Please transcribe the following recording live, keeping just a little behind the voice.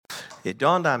It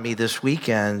dawned on me this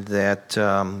weekend that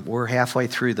we're halfway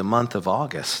through the month of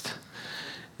August,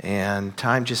 and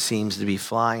time just seems to be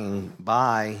flying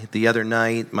by. The other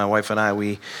night, my wife and I,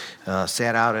 we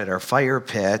sat out at our fire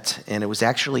pit, and it was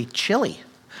actually chilly.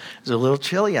 It was a little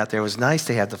chilly out there. It was nice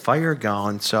to have the fire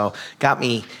going, so got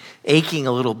me aching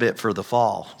a little bit for the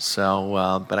fall.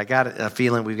 So, but I got a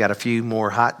feeling we've got a few more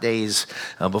hot days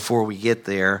before we get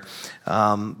there.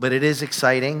 But it is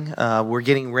exciting. We're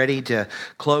getting ready to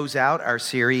close out our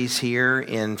series here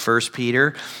in 1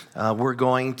 Peter. We're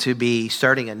going to be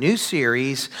starting a new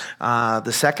series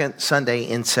the second Sunday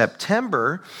in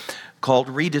September called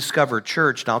Rediscover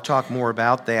Church, and I'll talk more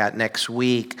about that next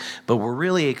week, but we're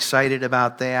really excited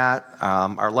about that.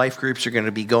 Our life groups are going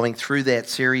to be going through that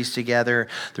series together.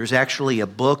 There's actually a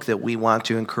book that we want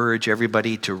to encourage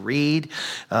everybody to read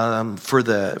for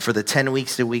the 10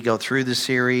 weeks that we go through the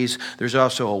series. There's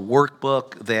also a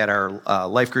workbook that our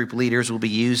life group leaders will be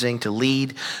using to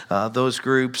lead those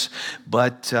groups,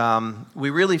 but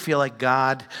we really feel like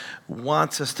God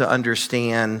wants us to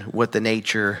understand what the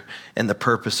nature and the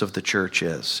purpose of the church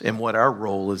is and what our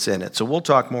role is in it. So we'll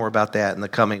talk more about that in the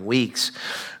coming weeks.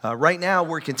 Right now,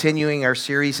 we're continuing our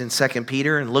series in 2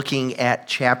 Peter and looking at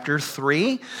chapter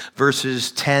 3,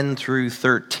 verses 10 through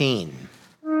 13.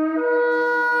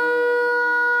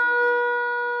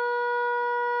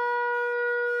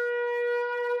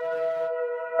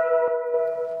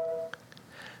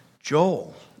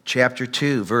 Joel chapter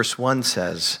 2, verse 1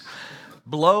 says,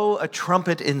 "Blow a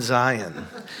trumpet in Zion,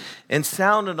 and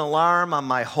sound an alarm on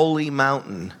my holy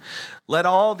mountain. Let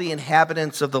all the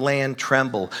inhabitants of the land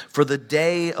tremble, for the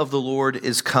day of the Lord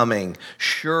is coming.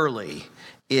 Surely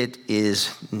it is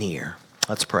near."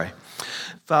 Let's pray.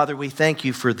 Father, we thank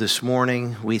you for this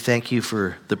morning. We thank you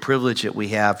for the privilege that we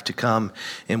have to come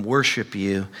and worship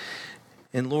you.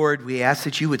 And Lord, we ask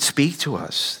that you would speak to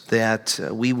us, that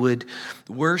we would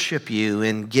worship you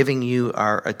in giving you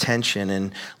our attention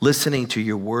and listening to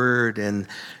your word and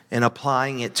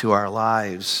applying it to our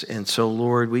lives. And so,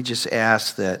 Lord, we just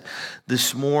ask that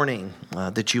this morning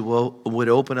that you would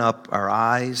open up our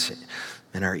eyes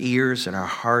and our ears and our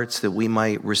hearts that we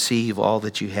might receive all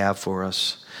that you have for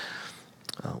us.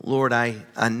 Lord, I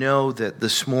know that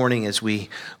this morning as we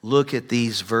look at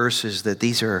these verses, that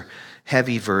these are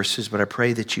heavy verses, but I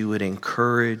pray that you would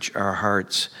encourage our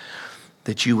hearts,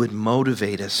 that you would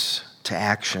motivate us to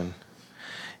action,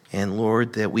 and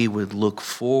Lord, that we would look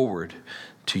forward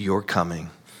to your coming.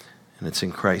 And it's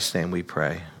in Christ's name we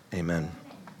pray. Amen.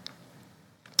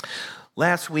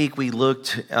 Last week we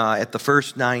looked at the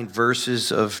first 9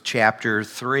 verses of chapter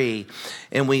 3,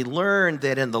 and we learned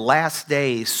that in the last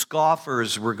days,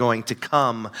 scoffers were going to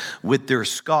come with their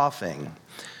scoffing,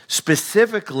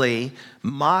 specifically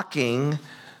mocking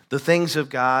the things of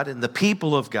God and the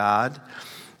people of God,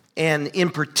 and in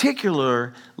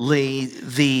particularly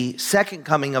the second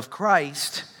coming of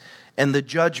Christ and the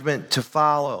judgment to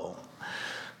follow.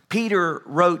 Peter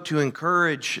wrote to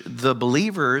encourage the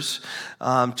believers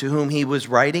to whom he was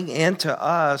writing and to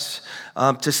us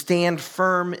to stand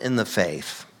firm in the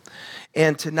faith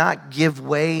and to not give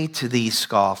way to these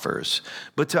scoffers,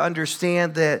 but to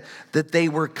understand that they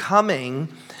were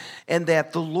coming and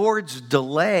that the Lord's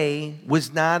delay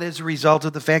was not as a result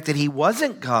of the fact that he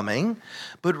wasn't coming,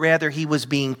 but rather he was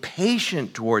being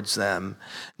patient towards them,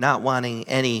 not wanting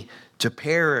any to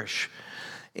perish.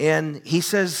 And he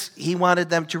says he wanted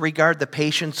them to regard the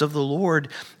patience of the Lord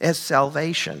as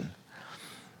salvation.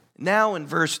 Now in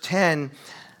verse 10,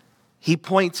 he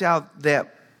points out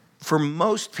that for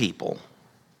most people,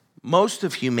 most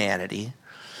of humanity,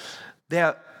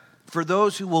 that for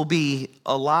those who will be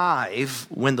alive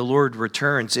when the Lord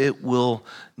returns, it will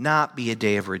not be a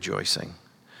day of rejoicing.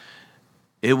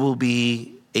 It will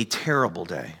be a terrible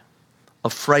day, a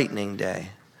frightening day,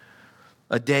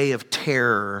 a day of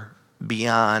terror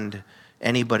beyond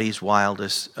anybody's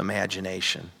wildest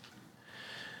imagination.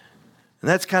 And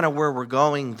that's kind of where we're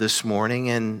going this morning.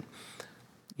 And,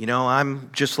 you know, I'm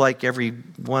just like every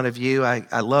one of you.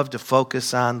 I love to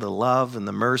focus on the love and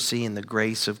the mercy and the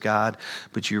grace of God,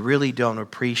 but you really don't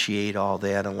appreciate all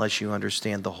that unless you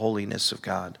understand the holiness of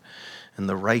God and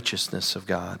the righteousness of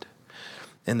God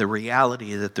and the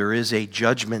reality that there is a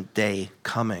judgment day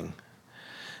coming.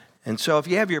 And so if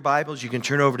you have your Bibles, you can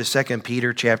turn over to 2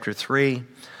 Peter chapter 3.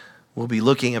 We'll be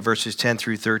looking at verses 10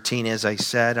 through 13. As I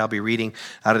said, I'll be reading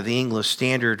out of the English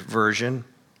Standard Version.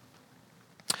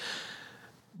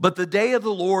 "But the day of the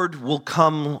Lord will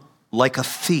come like a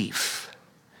thief,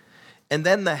 and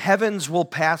then the heavens will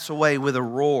pass away with a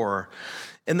roar,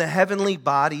 and the heavenly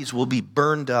bodies will be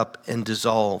burned up and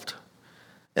dissolved,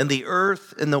 and the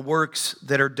earth and the works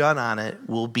that are done on it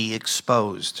will be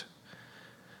exposed.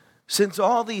 Since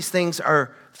all these things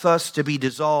are thus to be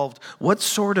dissolved, what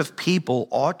sort of people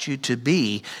ought you to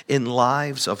be in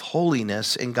lives of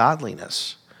holiness and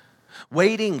godliness,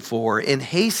 waiting for and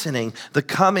hastening the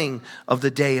coming of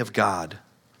the day of God,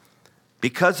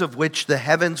 because of which the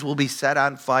heavens will be set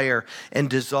on fire and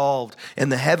dissolved,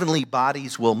 and the heavenly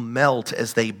bodies will melt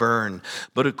as they burn.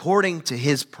 But according to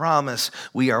his promise,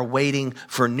 we are waiting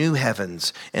for new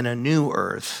heavens and a new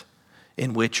earth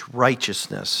in which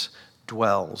righteousness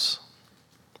dwells.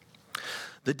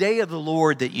 The day of the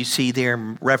Lord that you see there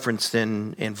referenced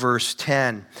in verse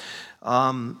 10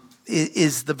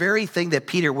 is the very thing that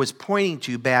Peter was pointing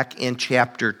to back in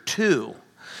chapter 2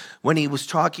 when he was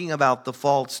talking about the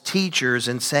false teachers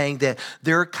and saying that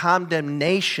their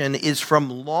condemnation is from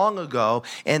long ago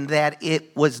and that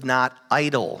it was not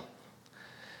idle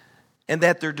and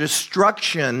that their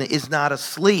destruction is not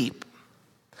asleep.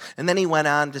 And then he went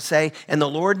on to say, and the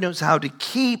Lord knows how to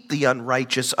keep the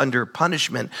unrighteous under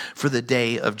punishment for the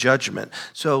day of judgment.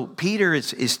 So Peter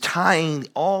is tying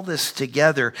all this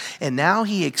together, and now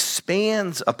he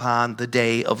expands upon the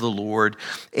day of the Lord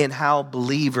and how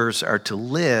believers are to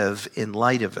live in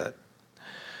light of it.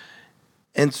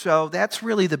 And so that's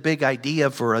really the big idea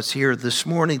for us here this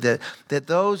morning, that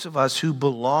those of us who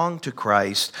belong to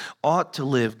Christ ought to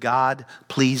live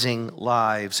God-pleasing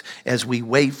lives as we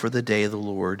wait for the day of the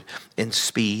Lord and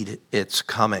speed its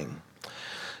coming.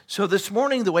 So this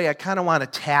morning, the way I kind of want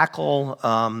to tackle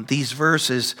these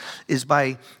verses is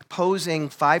by posing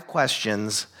 5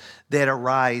 questions that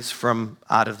arise from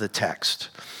out of the text,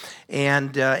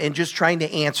 and just trying to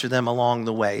answer them along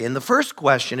the way. And the first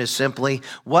question is simply,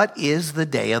 what is the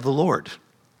day of the Lord?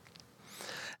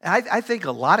 I think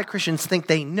a lot of Christians think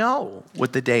they know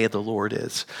what the day of the Lord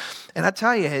is. And I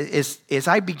tell you, as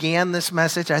I began this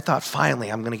message, I thought, finally,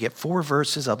 I'm going to get 4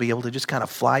 verses. I'll be able to just kind of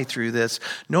fly through this,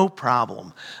 no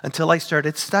problem, until I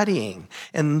started studying.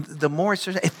 And the more I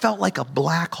started, it felt like a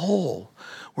black hole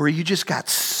where you just got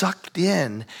sucked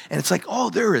in. And it's like, oh,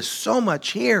 there is so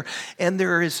much here. And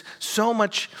there is so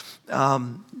much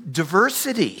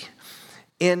diversity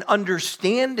in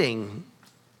understanding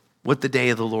what the day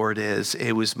of the Lord is.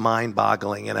 It was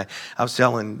mind-boggling. And I was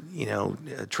telling,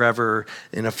 Trevor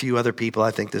and a few other people,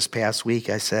 I think this past week,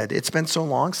 I said, it's been so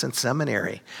long since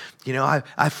seminary.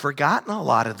 I've forgotten a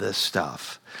lot of this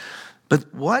stuff.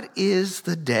 But what is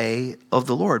the day of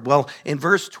the Lord? Well, in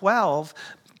verse 12,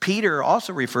 Peter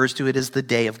also refers to it as the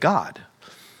day of God.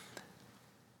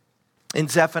 In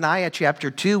Zephaniah chapter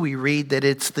 2, we read that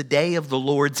it's the day of the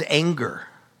Lord's anger,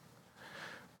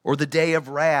 or the day of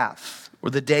wrath, or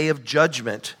the day of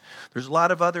judgment. There's a lot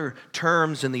of other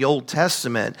terms in the Old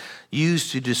Testament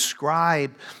used to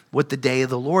describe what the day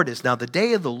of the Lord is. Now, the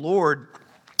day of the Lord,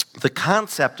 the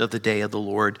concept of the day of the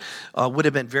Lord would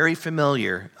have been very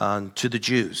familiar to the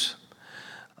Jews.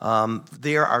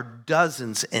 There are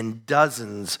dozens and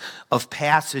dozens of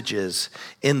passages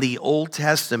in the Old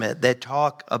Testament that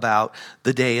talk about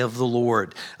the day of the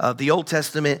Lord. The Old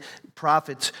Testament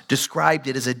prophets described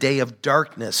it as a day of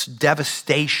darkness,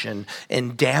 devastation,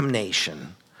 and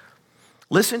damnation.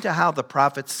 Listen to how the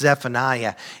prophets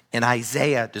Zephaniah and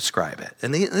Isaiah describe it.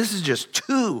 And this is just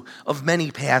 2 of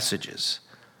many passages.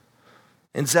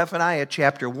 In Zephaniah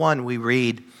chapter 1, we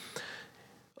read,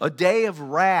 a day of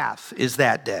wrath is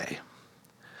that day,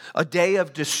 a day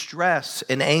of distress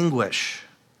and anguish,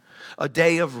 a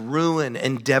day of ruin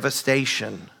and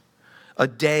devastation, a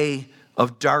day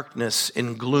of darkness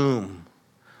and gloom,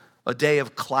 a day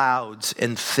of clouds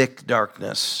and thick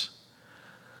darkness,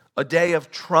 a day of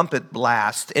trumpet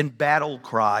blast and battle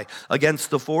cry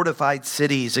against the fortified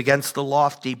cities, against the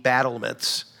lofty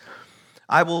battlements.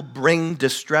 I will bring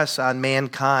distress on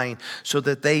mankind so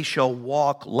that they shall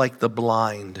walk like the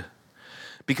blind.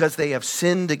 Because they have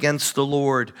sinned against the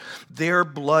Lord, their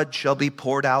blood shall be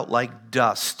poured out like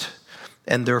dust,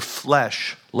 and their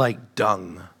flesh like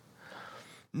dung.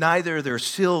 Neither their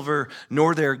silver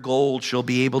nor their gold shall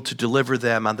be able to deliver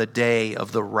them on the day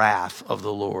of the wrath of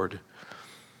the Lord.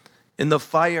 In the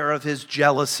fire of his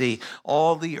jealousy,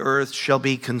 all the earth shall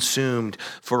be consumed,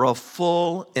 for a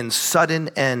full and sudden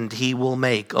end he will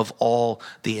make of all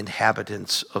the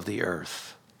inhabitants of the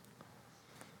earth.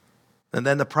 And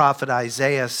then the prophet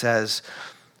Isaiah says,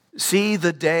 see,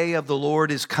 the day of the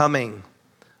Lord is coming,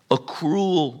 a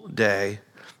cruel day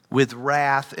with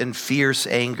wrath and fierce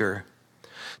anger,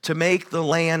 to make the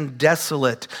land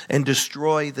desolate and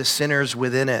destroy the sinners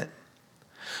within it.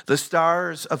 The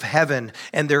stars of heaven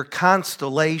and their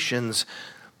constellations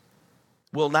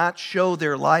will not show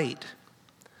their light.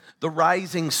 The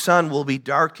rising sun will be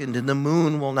darkened and the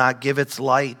moon will not give its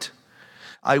light.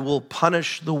 I will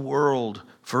punish the world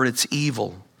for its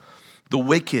evil, the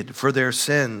wicked for their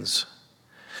sins.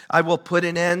 I will put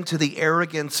an end to the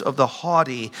arrogance of the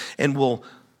haughty and will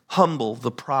humble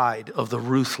the pride of the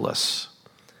ruthless.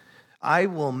 I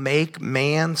will make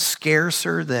man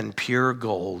scarcer than pure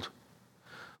gold,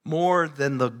 more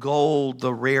than the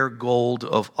rare gold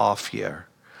of Ophir.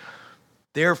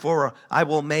 Therefore, I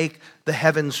will make the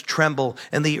heavens tremble,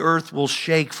 and the earth will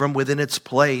shake from within its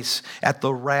place at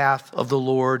the wrath of the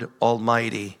Lord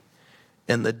Almighty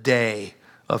in the day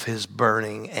of his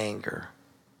burning anger.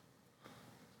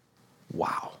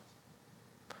 Wow.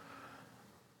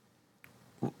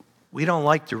 We don't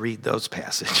like to read those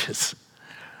passages.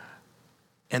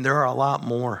 And there are a lot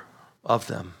more of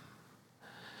them.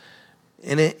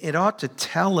 And it ought to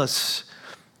tell us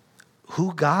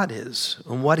who God is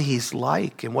and what he's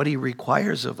like and what he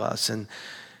requires of us. And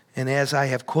as I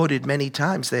have quoted many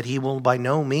times, that he will by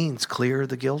no means clear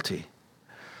the guilty.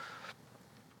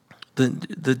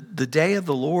 The day of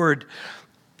the Lord,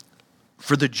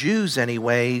 for the Jews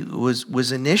anyway,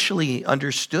 was initially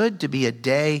understood to be a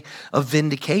day of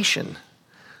vindication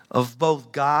of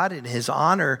both God and his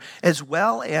honor, as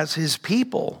well as his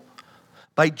people,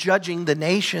 by judging the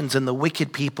nations and the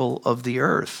wicked people of the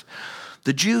earth.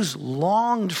 The Jews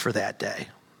longed for that day.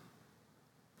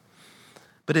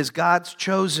 But as God's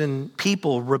chosen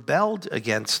people rebelled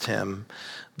against him,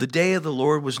 the day of the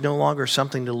Lord was no longer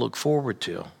something to look forward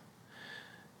to.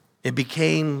 It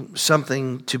became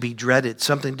something to be dreaded,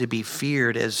 something to be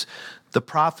feared, as the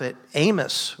prophet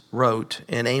Amos wrote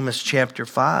in Amos chapter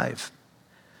 5.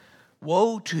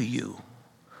 Woe to you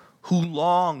who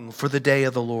long for the day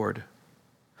of the Lord.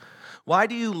 Why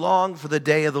do you long for the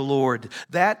day of the Lord?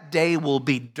 That day will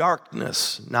be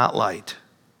darkness, not light.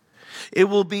 It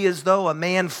will be as though a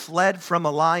man fled from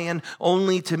a lion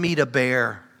only to meet a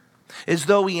bear, as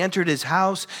though he entered his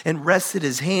house and rested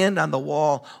his hand on the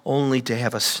wall only to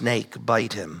have a snake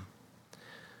bite him.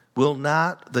 Will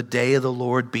not the day of the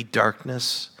Lord be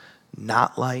darkness,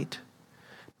 not light,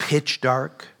 pitch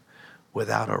dark,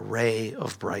 without a ray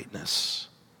of brightness?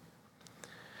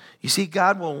 You see,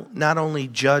 God will not only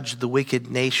judge the wicked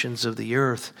nations of the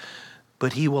earth,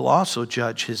 but he will also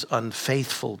judge his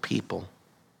unfaithful people.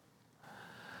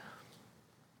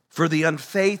 For the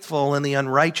unfaithful and the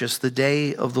unrighteous, the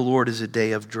day of the Lord is a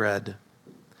day of dread.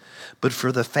 But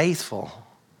for the faithful,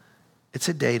 it's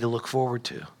a day to look forward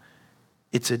to.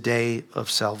 It's a day of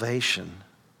salvation.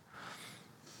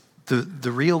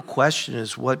 The real question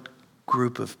is, what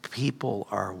group of people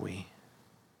are we?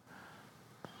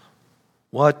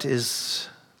 What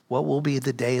will be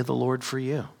the day of the Lord for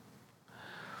you?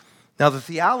 Now, the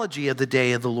theology of the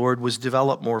day of the Lord was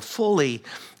developed more fully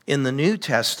in the New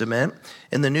Testament.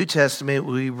 In the New Testament,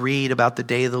 we read about the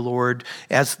day of the Lord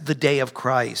as the day of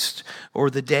Christ, or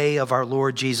the day of our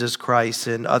Lord Jesus Christ,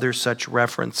 and other such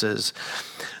references.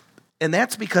 And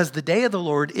that's because the day of the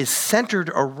Lord is centered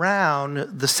around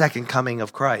the second coming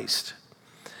of Christ.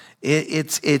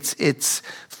 It's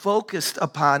focused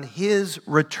upon his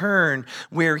return,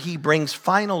 where he brings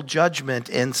final judgment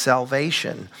and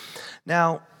salvation.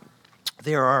 Now,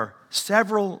 there are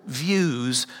several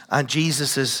views on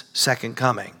Jesus' second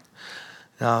coming.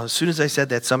 Now, as soon as I said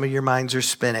that, some of your minds are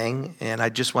spinning, and I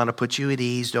just want to put you at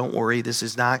ease. Don't worry, this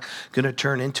is not going to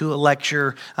turn into a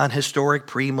lecture on historic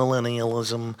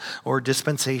premillennialism or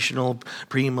dispensational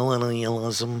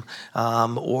premillennialism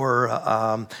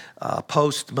or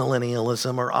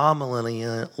post-millennialism or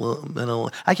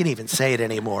amillennial. I can't even say it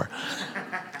anymore.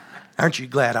 Aren't you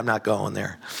glad I'm not going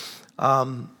there?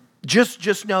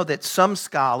 Just know that some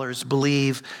scholars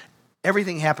believe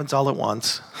everything happens all at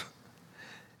once,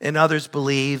 and others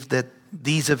believe that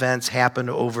these events happen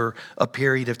over a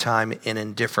period of time and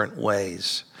in different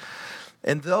ways.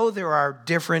 And though there are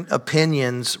different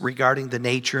opinions regarding the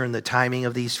nature and the timing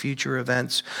of these future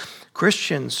events,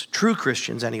 Christians, true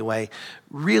Christians anyway,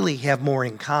 really have more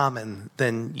in common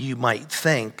than you might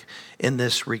think in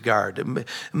this regard.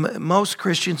 Most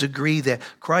Christians agree that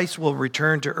Christ will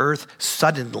return to earth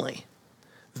suddenly,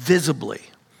 visibly,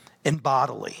 and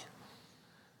bodily.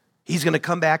 He's going to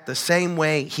come back the same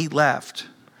way he left.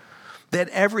 That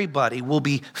everybody will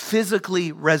be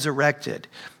physically resurrected,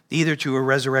 either to a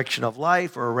resurrection of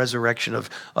life or a resurrection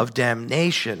of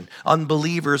damnation.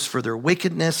 Unbelievers for their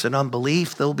wickedness and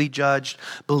unbelief, they'll be judged.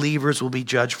 Believers will be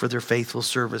judged for their faithful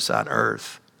service on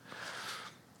earth.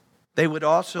 They would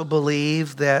also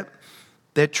believe that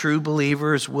true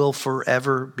believers will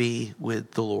forever be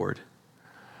with the Lord,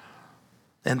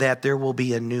 and that there will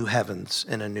be a new heavens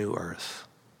and a new earth.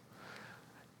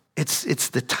 It's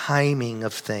the timing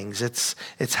of things.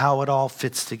 It's how it all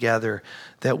fits together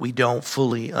that we don't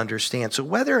fully understand. So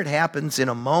whether it happens in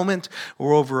a moment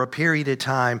or over a period of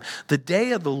time, the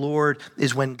day of the Lord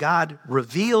is when God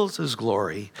reveals his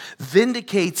glory,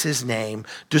 vindicates his name,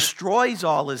 destroys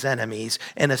all his enemies,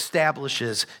 and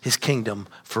establishes his kingdom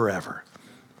forever.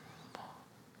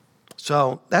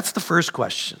 So that's the first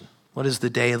question. What is the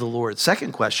day of the Lord?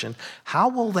 Second question, how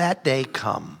will that day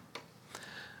come?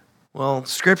 Well,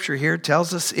 Scripture here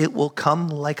tells us it will come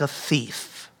like a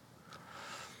thief.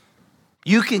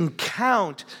 You can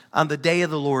count on the day of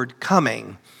the Lord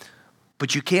coming,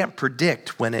 but you can't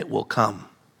predict when it will come,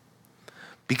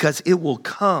 because it will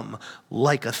come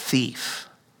like a thief,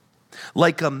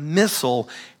 like a missile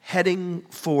heading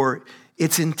for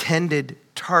its intended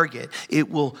target. It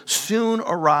will soon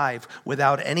arrive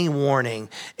without any warning,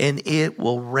 and it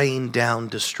will rain down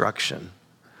destruction.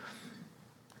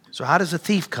 So how does a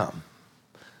thief come?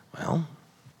 Well,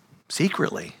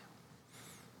 secretly,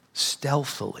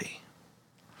 stealthily.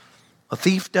 A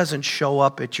thief doesn't show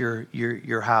up at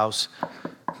your house,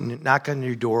 knock on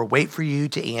your door, wait for you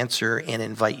to answer, and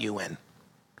invite you in.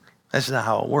 That's not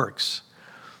how it works.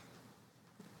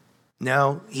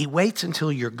 No, he waits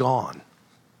until you're gone.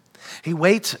 He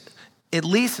waits at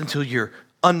least until you're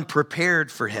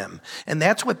unprepared for him. And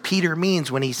that's what Peter means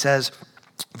when he says,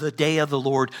 the day of the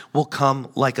Lord will come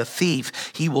like a thief.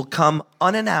 He will come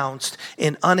unannounced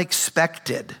and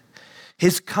unexpected.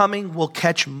 His coming will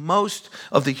catch most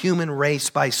of the human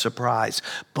race by surprise,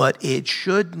 but it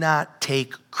should not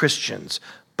take Christians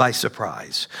by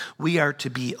surprise. We are to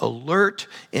be alert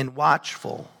and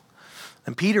watchful.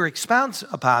 And Peter expounds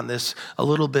upon this a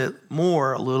little bit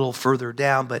more, a little further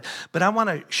down. But I want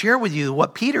to share with you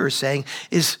what Peter is saying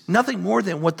is nothing more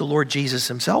than what the Lord Jesus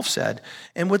himself said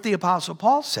and what the Apostle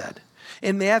Paul said.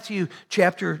 In Matthew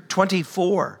chapter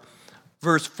 24,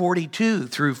 verse 42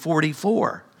 through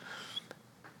 44,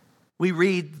 we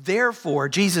read, therefore,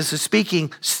 Jesus is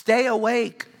speaking, stay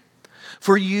awake,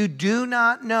 for you do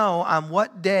not know on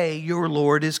what day your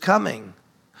Lord is coming.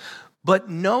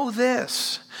 But know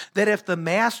this, that if the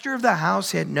master of the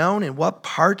house had known in what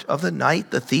part of the night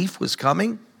the thief was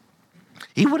coming,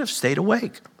 he would have stayed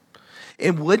awake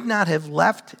and would not have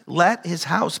let his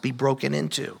house be broken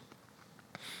into.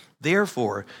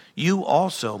 Therefore, you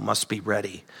also must be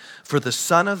ready, for the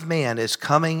Son of Man is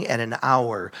coming at an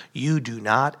hour you do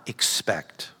not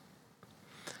expect.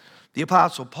 The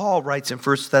Apostle Paul writes in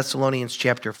 1 Thessalonians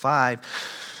chapter 5,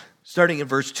 starting in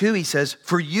verse 2, he says,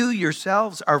 for you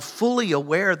yourselves are fully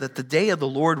aware that the day of the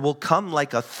Lord will come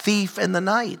like a thief in the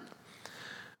night.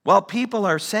 While people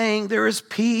are saying there is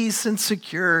peace and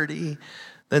security,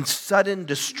 then sudden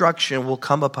destruction will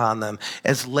come upon them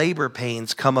as labor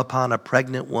pains come upon a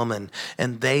pregnant woman,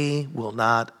 and they will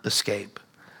not escape.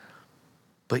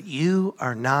 But you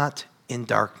are not in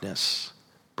darkness,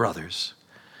 brothers,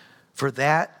 for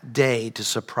that day to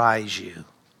surprise you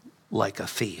like a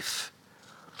thief.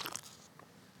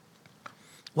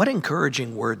 What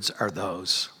encouraging words are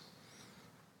those?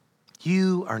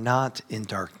 You are not in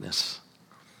darkness.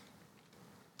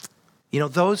 You know,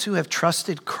 those who have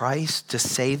trusted Christ to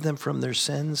save them from their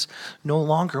sins no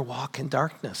longer walk in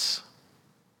darkness.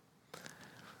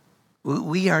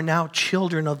 We are now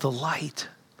children of the light,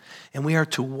 and we are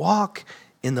to walk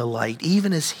in the light,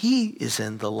 even as he is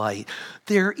in the light.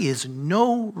 There is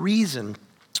no reason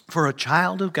for a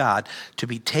child of God to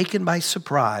be taken by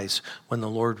surprise when the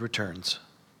Lord returns.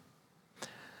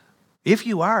 If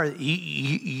you are,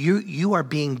 you are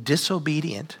being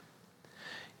disobedient.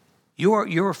 You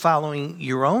are following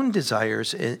your own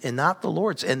desires and not the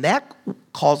Lord's. And that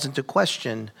calls into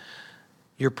question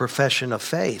your profession of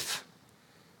faith.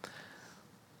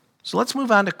 So let's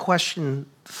move on to question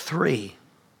 3.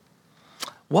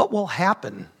 What will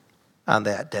happen on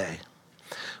that day?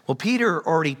 Well, Peter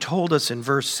already told us in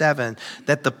verse 7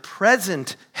 that the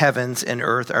present heavens and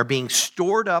earth are being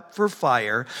stored up for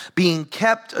fire, being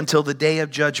kept until the day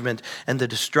of judgment and the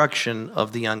destruction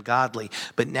of the ungodly.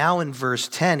 But now in verse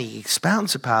 10, he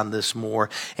expounds upon this more,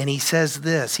 and he says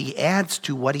this. He adds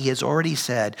to what he has already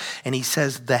said, and he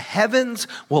says, the heavens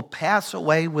will pass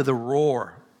away with a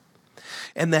roar,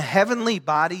 and the heavenly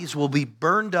bodies will be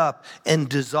burned up and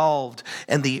dissolved,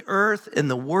 and the earth and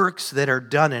the works that are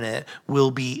done in it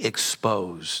will be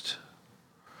exposed.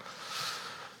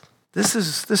 This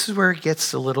is where it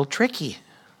gets a little tricky.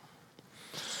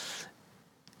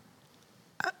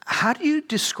 How do you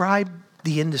describe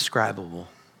the indescribable?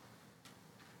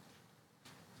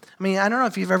 I mean, I don't know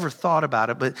if you've ever thought about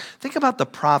it, but think about the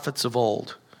prophets of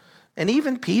old, and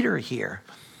even Peter here.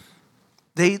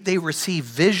 They receive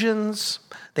visions,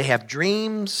 they have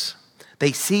dreams,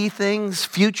 They see things,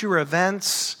 future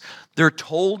events, they're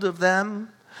told of them,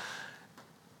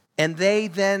 and they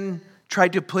then try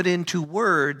to put into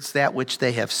words that which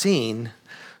they have seen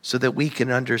so that we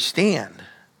can understand.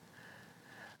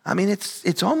 I mean,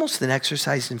 it's almost an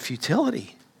exercise in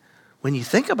futility when you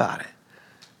think about it.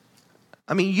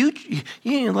 I mean,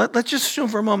 let's just assume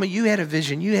for a moment you had a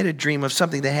vision, you had a dream of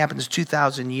something that happens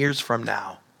 2,000 years from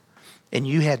now, and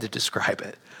you had to describe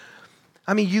it.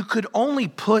 I mean, you can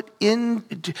only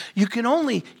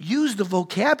use the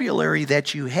vocabulary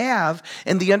that you have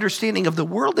and the understanding of the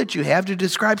world that you have to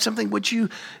describe something which you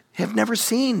have never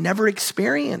seen, never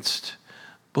experienced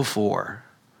before.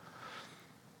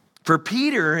 For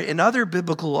Peter and other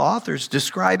biblical authors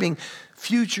describing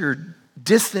future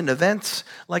distant events,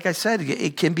 like I said,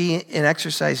 it can be an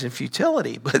exercise in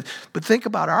futility. But think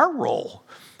about our role.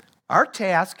 Our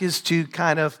task is to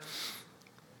kind of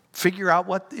figure out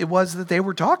what it was that they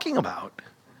were talking about.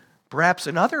 Perhaps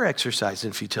another exercise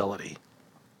in futility.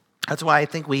 That's why I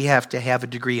think we have to have a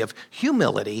degree of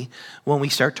humility when we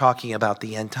start talking about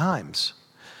the end times.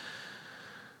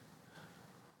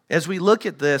 As we look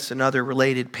at this and other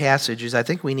related passages, I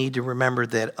think we need to remember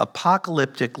that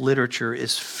apocalyptic literature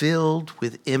is filled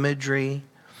with imagery.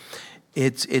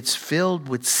 It's filled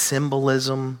with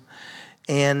symbolism,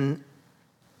 and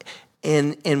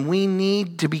we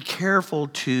need to be careful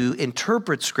to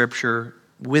interpret Scripture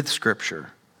with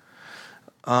Scripture.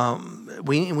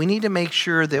 We need to make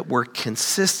sure that we're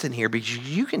consistent here, because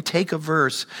you can take a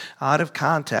verse out of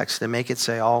context and make it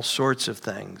say all sorts of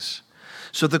things.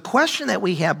 So the question that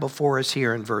we have before us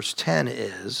here in verse 10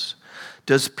 is,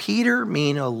 does Peter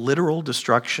mean a literal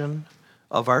destruction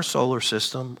of our solar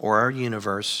system or our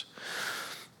universe?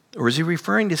 Or is he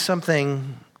referring to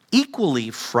something equally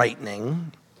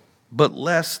frightening, but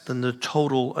less than the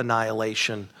total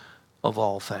annihilation of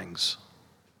all things?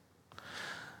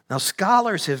 Now,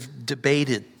 scholars have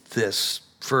debated this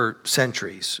for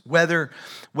centuries, whether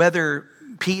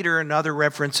Peter and other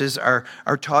references are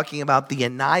talking about the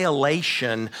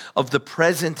annihilation of the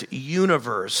present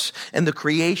universe and the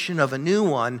creation of a new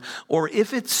one, or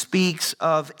if it speaks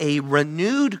of a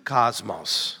renewed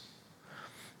cosmos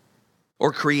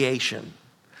or creation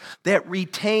that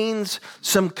retains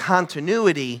some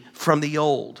continuity from the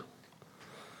old.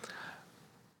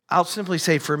 I'll simply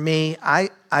say, for me, I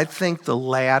think the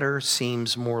latter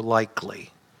seems more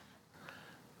likely.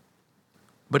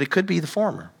 But it could be the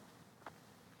former.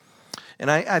 And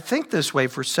I think this way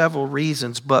for several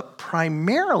reasons, but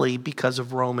primarily because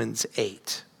of Romans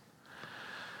 8.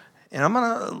 And I'm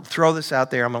going to throw this out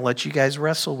there. I'm going to let you guys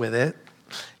wrestle with it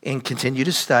and continue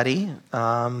to study,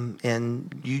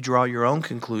 and you draw your own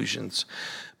conclusions.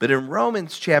 But in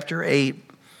Romans chapter 8,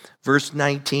 verse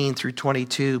 19 through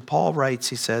 22, Paul writes,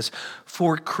 he says,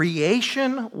 "For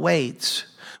creation waits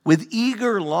with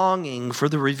eager longing for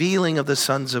the revealing of the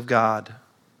sons of God.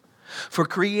 For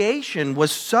creation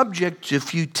was subject to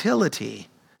futility,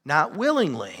 not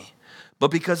willingly,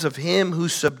 but because of him who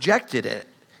subjected it,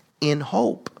 in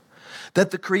hope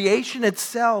that the creation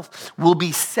itself will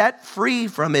be set free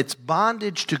from its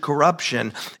bondage to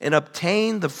corruption and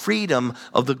obtain the freedom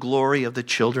of the glory of the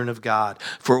children of God.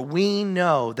 For we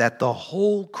know that the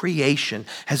whole creation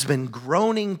has been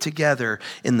groaning together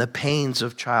in the pains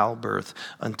of childbirth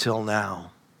until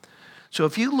now." So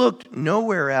if you look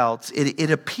nowhere else, it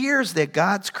appears that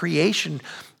God's creation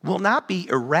will not be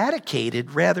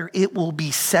eradicated, rather it will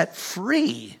be set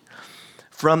free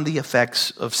from the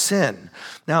effects of sin.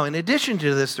 Now, in addition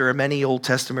to this, there are many Old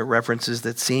Testament references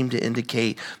that seem to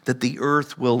indicate that the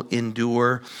earth will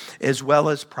endure, as well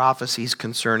as prophecies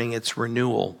concerning its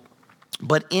renewal.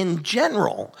 But in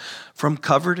general, from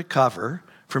cover to cover,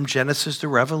 from Genesis to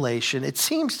Revelation, it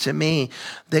seems to me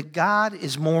that God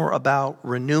is more about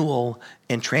renewal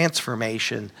and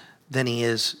transformation than he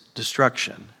is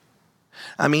destruction.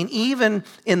 I mean, even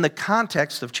in the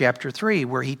context of chapter 3,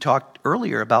 where he talked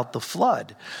earlier about the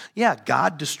flood. Yeah,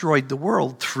 God destroyed the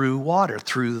world through water,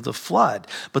 through the flood,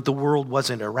 but the world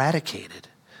wasn't eradicated.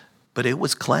 But it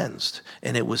was cleansed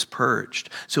and it was purged.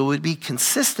 So it would be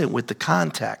consistent with the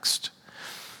context.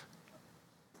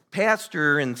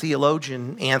 Pastor and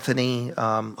theologian Anthony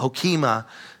Hoekema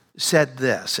said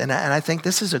this, and I think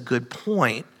this is a good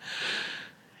point.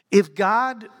 If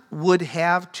God would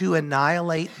have to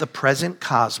annihilate the present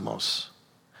cosmos,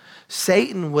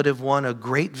 Satan would have won a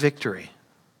great victory.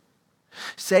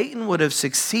 Satan would have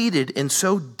succeeded in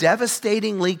so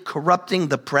devastatingly corrupting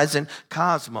the present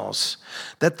cosmos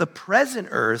that the present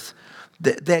earth,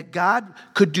 that God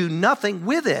could do nothing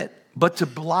with it but to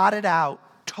blot it out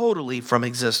totally from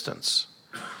existence.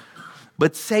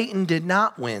 But Satan did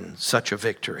not win such a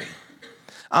victory.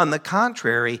 On the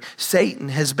contrary, Satan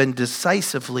has been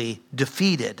decisively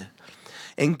defeated.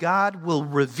 And God will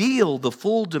reveal the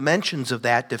full dimensions of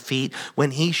that defeat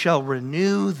when he shall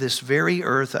renew this very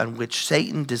earth on which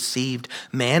Satan deceived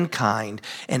mankind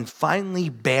and finally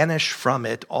banish from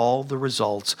it all the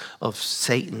results of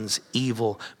Satan's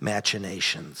evil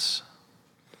machinations.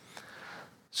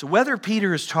 So whether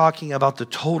Peter is talking about the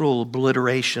total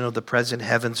obliteration of the present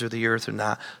heavens or the earth or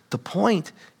not, the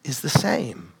point is the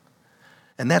same.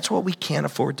 And that's what we can't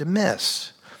afford to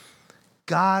miss.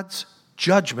 God's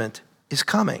judgment is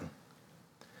coming.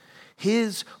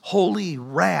 His holy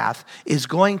wrath is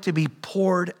going to be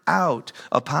poured out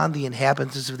upon the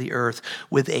inhabitants of the earth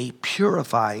with a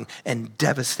purifying and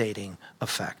devastating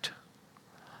effect.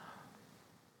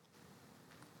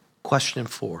 Question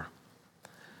 4.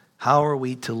 How are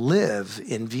we to live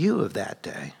in view of that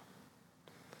day?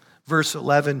 Verse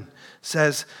 11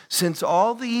 says, since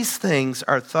all these things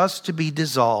are thus to be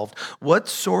dissolved, what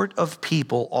sort of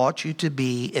people ought you to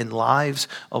be in lives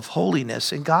of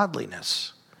holiness and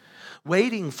godliness,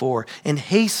 waiting for and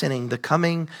hastening the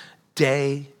coming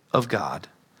day of God,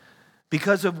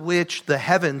 because of which the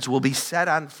heavens will be set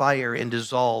on fire and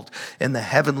dissolved, and the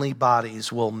heavenly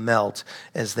bodies will melt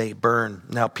as they burn.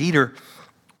 Now, Peter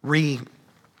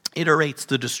reiterates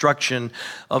the destruction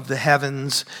of the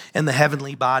heavens and the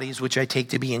heavenly bodies, which I take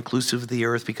to be inclusive of the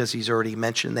earth because he's already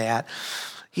mentioned that.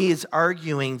 He is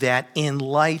arguing that in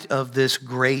light of this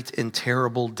great and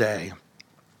terrible day,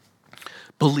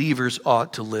 believers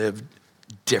ought to live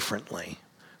differently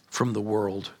from the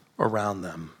world around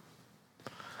them.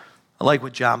 I like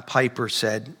what John Piper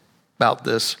said about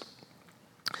this.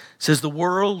 He says, the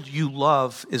world you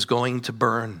love is going to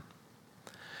burn.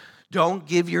 Don't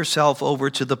give yourself over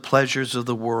to the pleasures of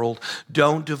the world.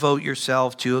 Don't devote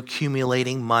yourself to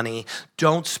accumulating money.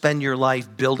 Don't spend your life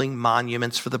building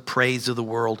monuments for the praise of the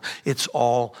world. It's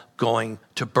all going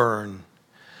to burn.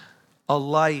 A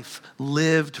life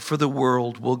lived for the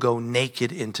world will go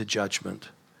naked into judgment.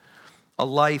 A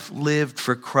life lived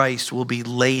for Christ will be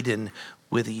laden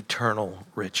with eternal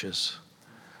riches.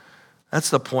 That's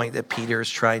the point that Peter is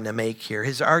trying to make here.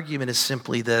 His argument is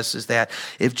simply this, is that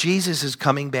if Jesus is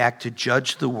coming back to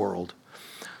judge the world,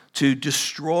 to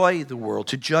destroy the world,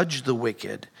 to judge the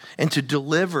wicked, and to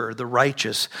deliver the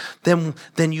righteous, then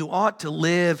you ought to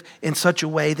live in such a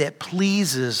way that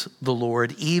pleases the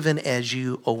Lord, even as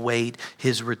you await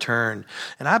his return.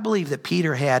 And I believe that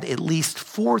Peter had at least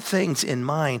 4 things in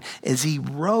mind as he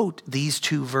wrote these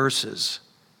 2 verses.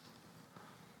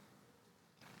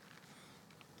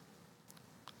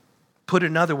 Put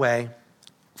another way,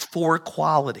 4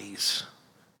 qualities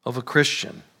of a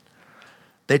Christian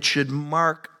that should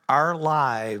mark our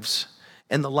lives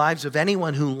and the lives of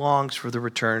anyone who longs for the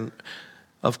return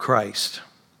of Christ.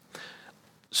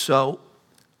 So,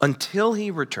 until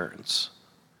he returns,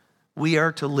 we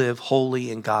are to live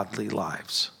holy and godly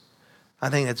lives. I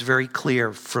think that's very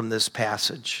clear from this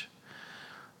passage.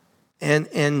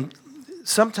 And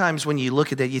sometimes when you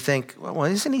look at that, you think, well,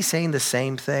 isn't he saying the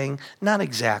same thing? Not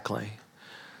exactly.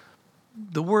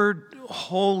 The word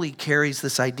holy carries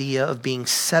this idea of being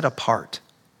set apart.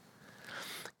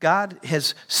 God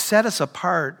has set us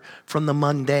apart from the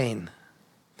mundane,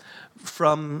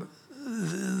 from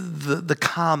the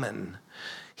common.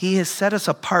 He has set us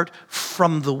apart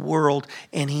from the world,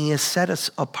 and he has set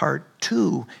us apart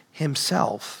to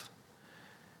himself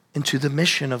and to the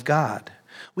mission of God.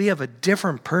 We have a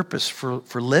different purpose for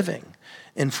living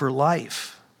and for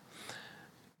life.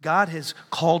 God has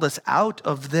called us out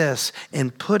of this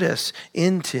and put us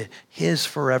into his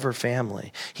forever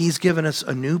family. He's given us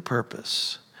a new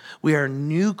purpose. We are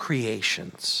new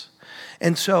creations.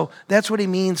 And so that's what he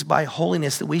means by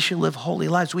holiness, that we should live holy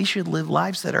lives. We should live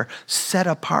lives that are set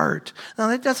apart. Now,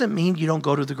 that doesn't mean you don't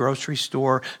go to the grocery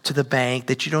store, to the bank,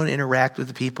 that you don't interact with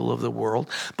the people of the world.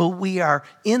 But we are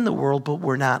in the world, but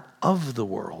we're not of the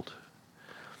world.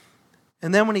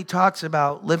 And then when he talks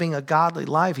about living a godly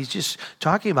life, he's just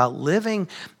talking about living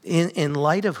in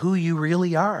light of who you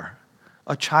really are,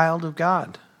 a child of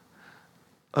God,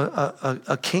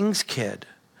 a king's kid,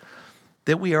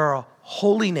 that we are a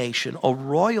holy nation, a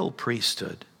royal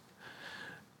priesthood,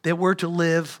 that we're to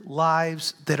live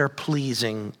lives that are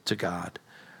pleasing to God.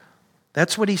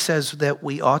 That's what he says that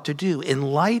we ought to do. In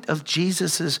light of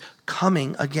Jesus'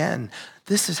 coming again,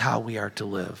 this is how we are to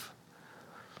live.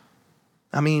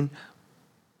 I mean,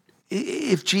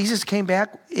 if Jesus came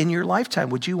back in your lifetime,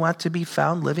 would you want to be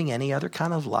found living any other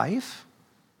kind of life?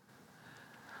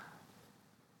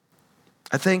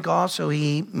 I think also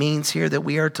he means here that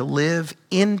we are to live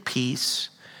in peace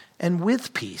and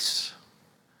with peace.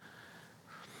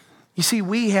 You see,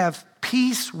 we have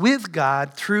peace with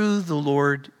God through the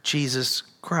Lord Jesus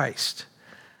Christ.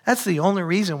 That's the only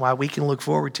reason why we can look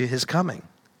forward to his coming.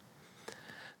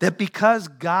 That because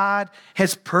God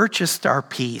has purchased our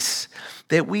peace,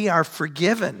 that we are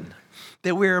forgiven,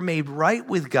 that we are made right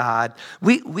with God,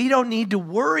 we don't need to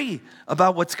worry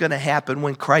about what's going to happen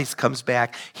when Christ comes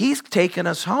back. He's taken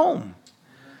us home.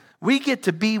 We get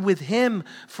to be with him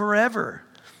forever.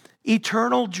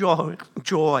 Eternal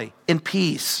joy and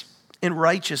peace and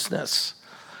righteousness,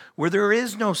 where there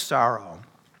is no sorrow,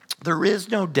 there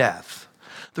is no death,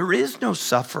 there is no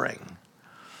suffering.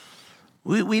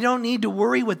 We don't need to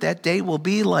worry what that day will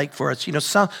be like for us.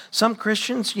 Some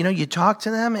Christians, you talk to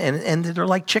them and they're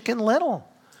like Chicken Little.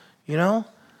 The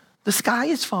sky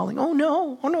is falling. Oh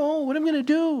no, what am I going to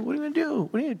do? What am I going to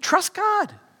do? Trust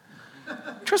God.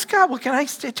 Trust God. What can I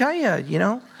tell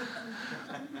you?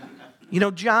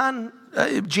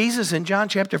 Jesus in John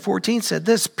chapter 14 said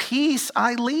this, peace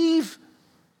I leave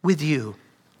with you.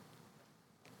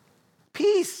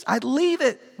 Peace, I leave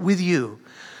it with you.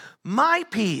 My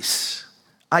peace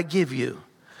I give you.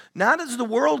 Not as the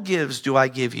world gives do I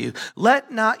give you.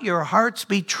 Let not your hearts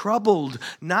be troubled,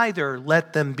 neither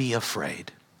let them be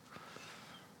afraid.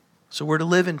 So we're to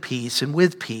live in peace and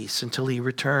with peace until he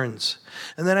returns.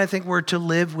 And then I think we're to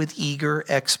live with eager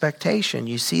expectation.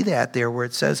 You see that there where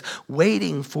it says,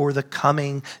 waiting for the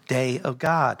coming day of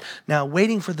God. Now,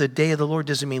 waiting for the day of the Lord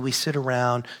doesn't mean we sit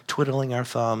around twiddling our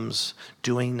thumbs,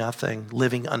 doing nothing,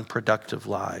 living unproductive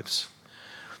lives.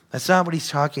 That's not what he's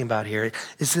talking about here.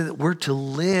 It's that we're to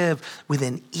live with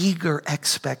an eager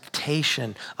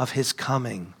expectation of his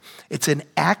coming. It's an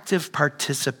active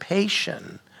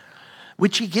participation,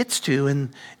 which he gets to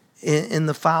in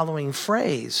the following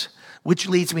phrase, which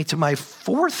leads me to my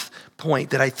fourth point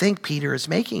that I think Peter is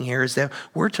making here, is that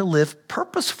we're to live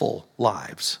purposeful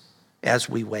lives as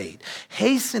we wait,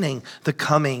 hastening the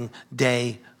coming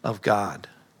day of God.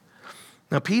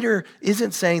 Now, Peter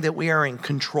isn't saying that we are in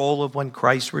control of when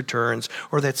Christ returns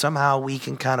or that somehow we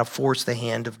can kind of force the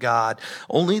hand of God.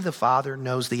 Only the Father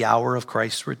knows the hour of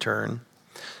Christ's return.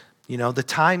 The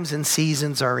times and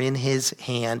seasons are in his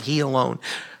hand. He alone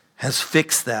has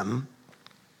fixed them.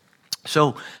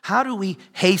 So how do we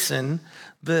hasten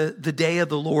the day of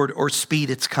the Lord or speed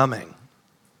its coming?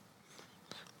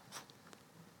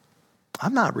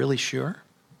 I'm not really sure.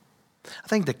 I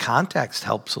think the context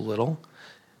helps a little.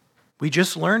 We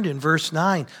just learned in verse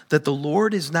 9 that the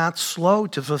Lord is not slow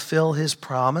to fulfill his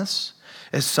promise,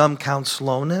 as some count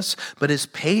slowness, but is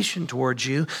patient towards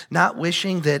you, not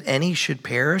wishing that any should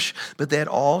perish, but that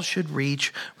all should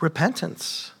reach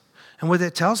repentance. And what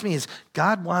that tells me is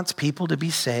God wants people to be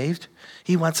saved.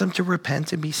 He wants them to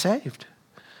repent and be saved.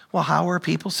 Well, how are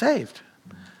people saved?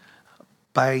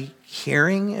 By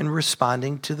hearing and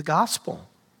responding to the gospel.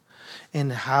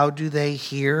 And how do they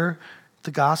hear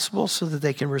the gospel so that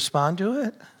they can respond to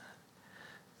it?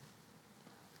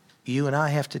 You and I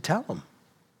have to tell them.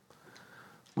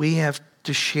 We have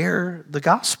to share the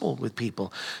gospel with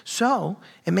people. So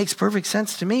it makes perfect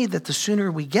sense to me that the sooner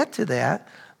we get to that,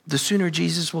 the sooner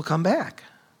Jesus will come back.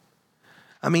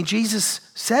 I mean, Jesus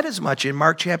said as much in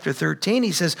Mark chapter 13.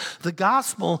 He says, the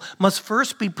gospel must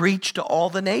first be preached to all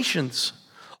the nations,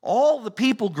 all the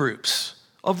people groups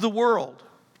of the world.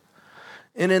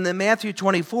 And in the Matthew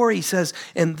 24, he says,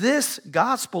 and this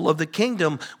gospel of the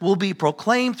kingdom will be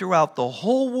proclaimed throughout the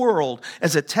whole world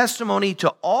as a testimony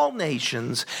to all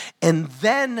nations, and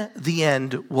then the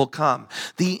end will come.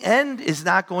 The end is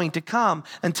not going to come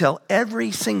until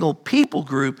every single people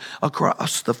group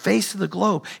across the face of the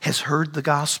globe has heard the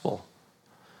gospel.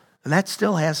 And that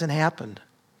still hasn't happened.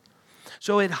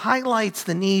 So it highlights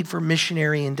the need for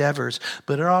missionary endeavors,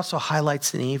 but it also highlights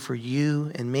the need for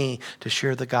you and me to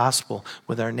share the gospel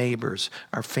with our neighbors,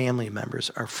 our family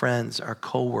members, our friends, our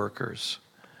co-workers.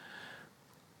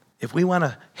 If we want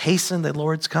to hasten the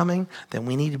Lord's coming, then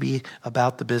we need to be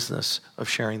about the business of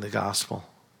sharing the gospel.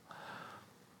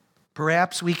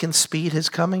 Perhaps we can speed his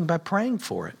coming by praying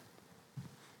for it.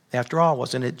 After all,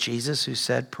 wasn't it Jesus who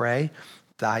said, pray,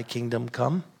 thy kingdom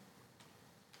come?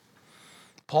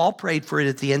 Paul prayed for it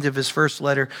at the end of his first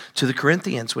letter to the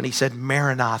Corinthians when he said,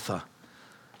 Maranatha,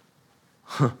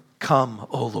 come,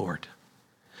 O Lord.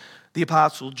 The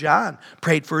Apostle John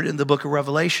prayed for it in the book of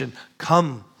Revelation,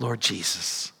 come, Lord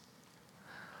Jesus.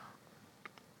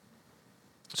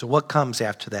 So what comes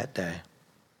after that day?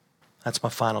 That's my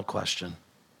final question.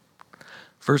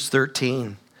 Verse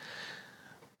 13.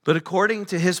 But according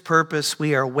to his purpose,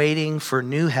 we are waiting for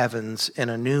new heavens and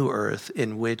a new earth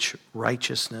in which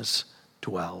righteousness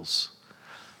dwells.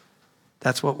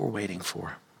 That's what we're waiting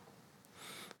for.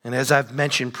 And as I've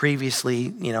mentioned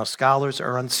previously, scholars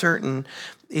are uncertain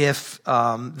if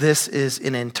this is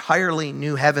an entirely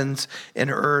new heavens and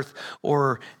earth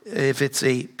or if it's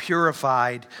a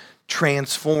purified,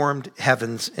 transformed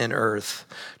heavens and earth.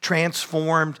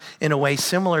 Transformed in a way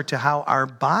similar to how our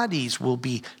bodies will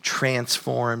be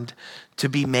transformed to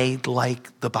be made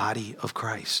like the body of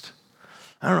Christ.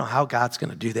 I don't know how God's going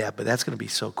to do that, but that's going to be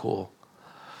so cool.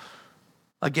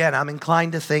 Again, I'm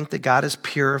inclined to think that God is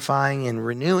purifying and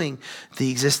renewing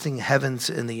the existing heavens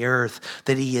and the earth,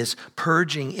 that he is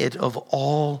purging it of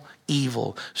all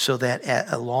evil so that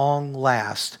at a long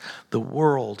last, the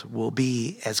world will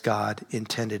be as God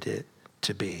intended it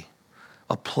to be,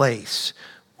 a place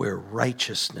where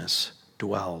righteousness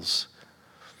dwells.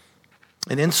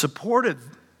 And in support of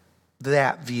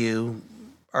that view,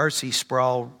 R.C.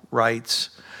 Sproul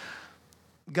writes,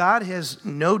 God has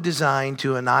no design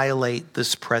to annihilate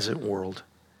this present world.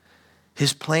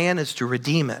 His plan is to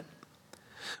redeem it.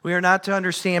 We are not to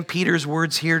understand Peter's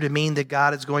words here to mean that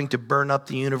God is going to burn up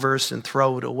the universe and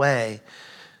throw it away.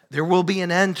 There will be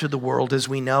an end to the world as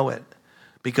we know it,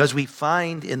 because we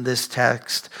find in this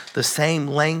text the same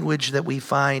language that we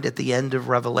find at the end of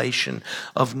Revelation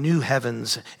of new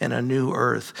heavens and a new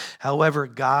earth. However,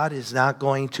 God is not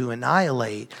going to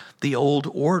annihilate the old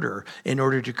order in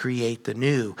order to create the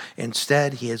new.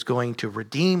 Instead, he is going to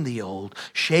redeem the old,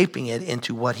 shaping it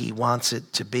into what he wants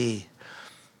it to be.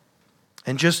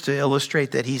 And just to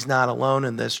illustrate that he's not alone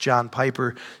in this, John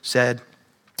Piper said,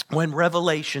 when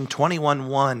Revelation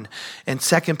 21:1 and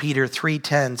 2 Peter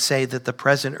 3:10 say that the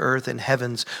present earth and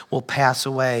heavens will pass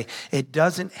away, it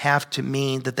doesn't have to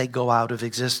mean that they go out of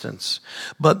existence,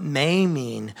 but may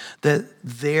mean that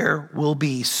there will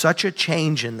be such a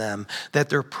change in them that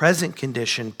their present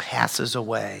condition passes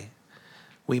away.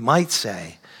 We might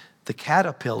say the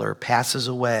caterpillar passes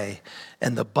away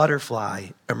and the butterfly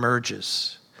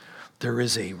emerges. There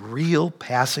is a real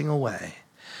passing away.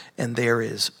 And there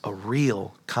is a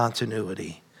real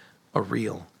continuity, a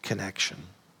real connection.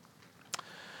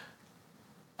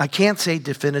 I can't say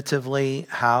definitively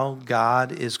how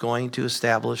God is going to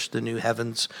establish the new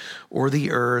heavens or the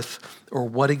earth or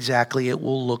what exactly it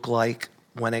will look like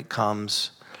when it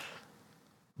comes,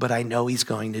 but I know he's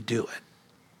going to do it.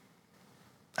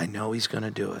 I know he's going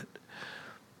to do it.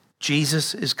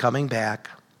 Jesus is coming back.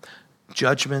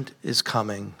 Judgment is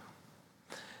coming.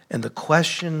 And the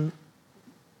question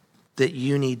that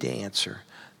you need to answer,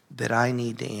 that I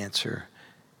need to answer,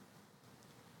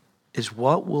 is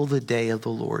what will the day of the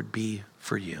Lord be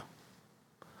for you?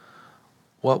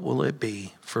 What will it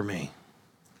be for me?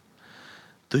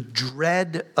 The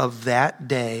dread of that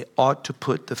day ought to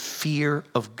put the fear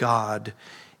of God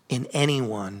in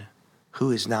anyone who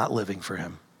is not living for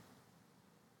him.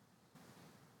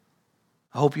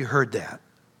 I hope you heard that.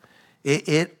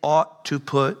 It ought to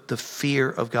put the fear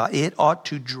of God. It ought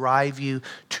to drive you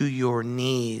to your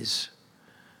knees,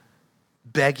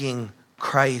 begging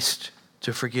Christ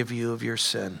to forgive you of your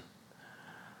sin,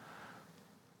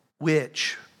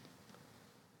 which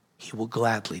he will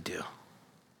gladly do.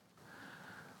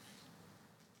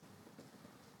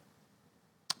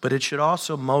 But it should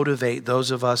also motivate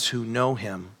those of us who know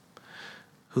him,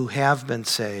 who have been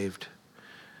saved,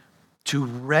 to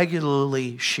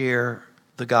regularly share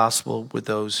the gospel with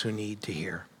those who need to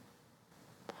hear.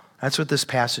 That's what this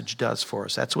passage does for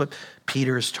us. That's what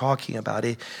Peter is talking about.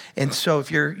 And so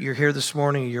if you're here this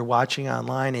morning or you're watching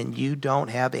online and you don't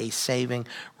have a saving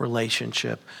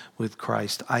relationship with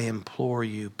Christ, I implore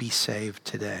you, be saved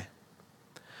today.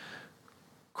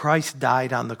 Christ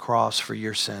died on the cross for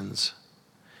your sins.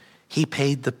 He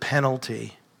paid the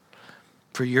penalty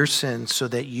for your sins so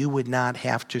that you would not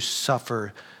have to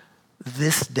suffer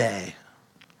this day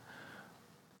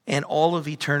and all of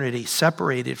eternity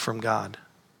separated from God.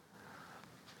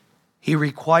 He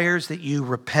requires that you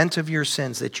repent of your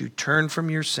sins, that you turn from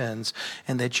your sins,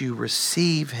 and that you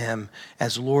receive him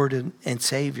as Lord and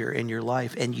Savior in your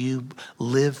life, and you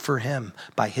live for him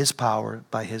by his power,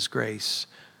 by his grace.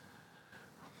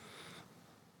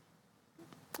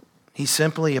 He's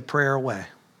simply a prayer away.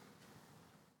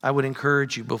 I would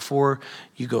encourage you before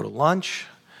you go to lunch,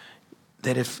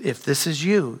 that if this is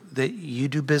you, that you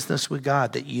do business with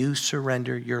God, that you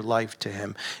surrender your life to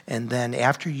him. And then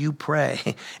after you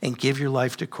pray and give your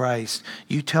life to Christ,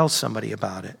 you tell somebody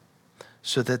about it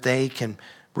so that they can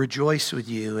rejoice with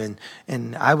you.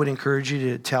 And I would encourage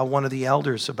you to tell one of the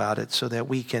elders about it so that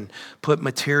we can put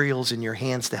materials in your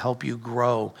hands to help you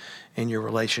grow in your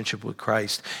relationship with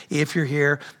Christ. If you're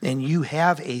here and you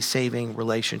have a saving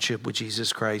relationship with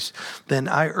Jesus Christ, then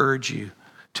I urge you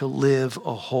to live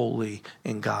a holy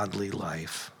and godly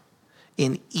life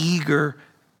in eager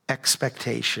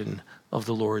expectation of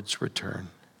the Lord's return.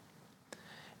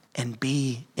 And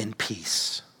be in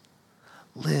peace.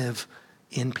 Live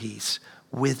in peace,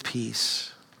 with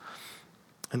peace.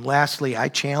 And lastly, I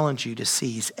challenge you to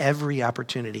seize every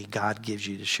opportunity God gives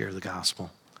you to share the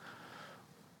gospel.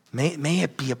 May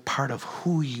it be a part of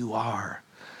who you are.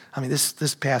 I mean,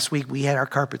 this past week, we had our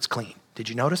carpets clean. Did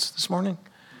you notice this morning?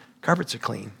 Carpets are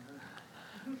clean.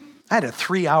 I had a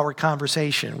 3-hour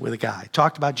conversation with a guy.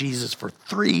 Talked about Jesus for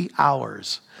 3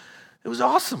 hours. It was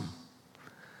awesome.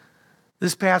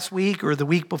 This past week or the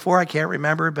week before, I can't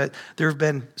remember, but there have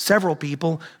been several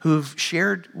people who've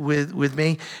shared with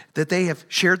me that they have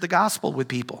shared the gospel with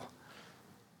people.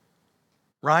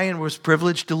 Ryan was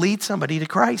privileged to lead somebody to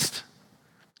Christ,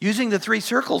 using the 3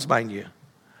 circles, mind you.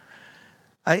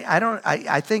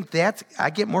 I think that I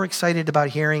get more excited about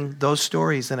hearing those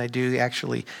stories than I do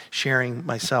actually sharing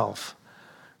myself.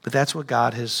 But that's what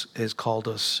God has called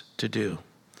us to do.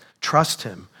 Trust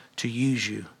him to use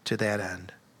you to that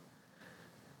end.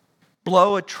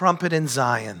 Blow a trumpet in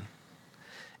Zion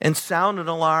and sound an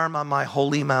alarm on my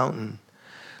holy mountain.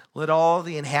 Let all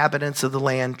the inhabitants of the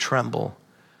land tremble,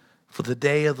 for the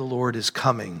day of the Lord is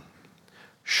coming.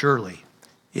 Surely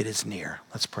it is near.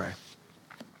 Let's pray.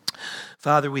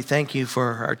 Father, we thank you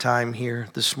for our time here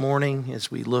this morning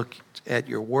as we look at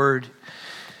your word.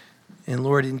 And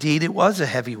Lord, indeed, it was a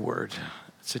heavy word.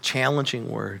 It's a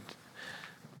challenging word.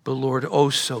 But Lord,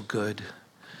 oh so good.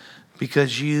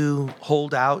 Because you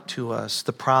hold out to us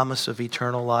the promise of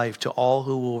eternal life to all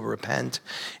who will repent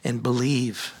and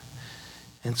believe.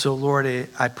 And so, Lord,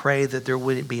 I pray that there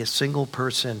wouldn't be a single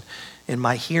person in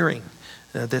my hearing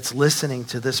that's listening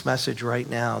to this message right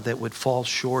now that would fall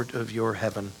short of your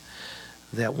heaven.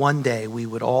 That one day we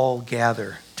would all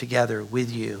gather together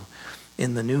with you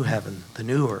in the new heaven, the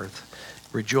new earth,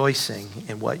 rejoicing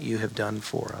in what you have done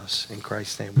for us. In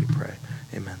Christ's name we pray.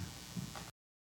 Amen.